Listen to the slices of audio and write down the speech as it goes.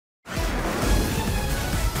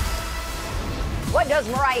What does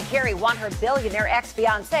Mariah Carey want her billionaire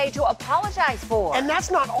ex-fiancé to apologize for? And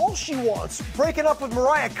that's not all she wants. Breaking up with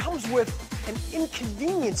Mariah comes with an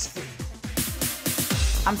inconvenience fee.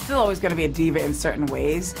 I'm still always going to be a diva in certain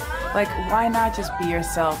ways. Like, why not just be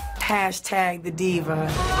yourself? Hashtag the diva.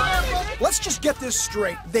 Let's just get this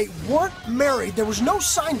straight. They weren't married, there was no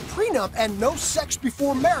signed prenup, and no sex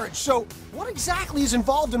before marriage. So what exactly is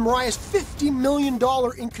involved in Mariah's $50 million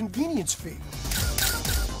inconvenience fee?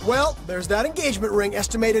 Well, there's that engagement ring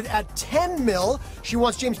estimated at $10 million. She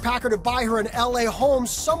wants James Packer to buy her an LA home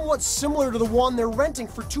somewhat similar to the one they're renting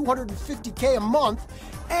for $250K a month.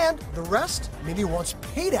 And the rest, Minnie wants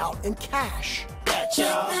paid out in cash.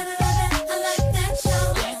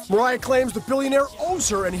 Mariah claims the billionaire owes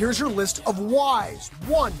her, and here's her list of whys.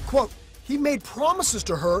 1, quote, he made promises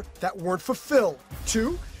to her that weren't fulfilled.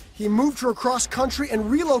 2, he moved her across country and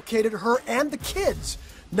relocated her and the kids.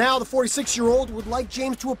 Now the 46-year-old would like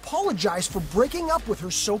James to apologize for breaking up with her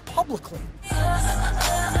so publicly.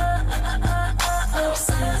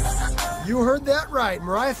 You heard that right.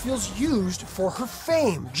 Mariah feels used for her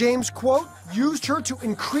fame. James, quote, used her to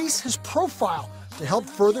increase his profile to help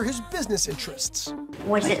further his business interests.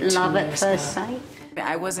 Was it love at first sight?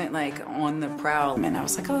 I wasn't like on the prowl, and I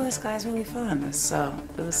was like, oh, this guy's really fun. So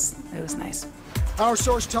it was nice. Our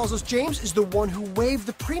source tells us James is the one who waived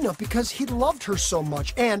the prenup because he loved her so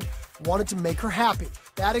much and wanted to make her happy.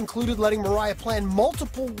 That included letting Mariah plan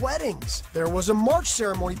multiple weddings. There was a March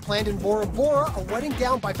ceremony planned in Bora Bora, a wedding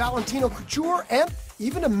gown by Valentino Couture, and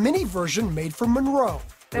even a mini version made for Monroe.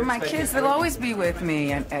 They're my kids. They'll always be with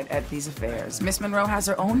me at these affairs. Miss Monroe has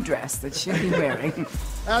her own dress that she'll be wearing.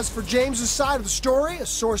 As for James's side of the story, a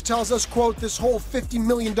source tells us, quote, this whole $50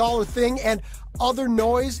 million thing and other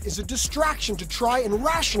noise is a distraction to try and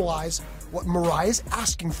rationalize what Mariah's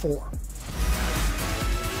asking for.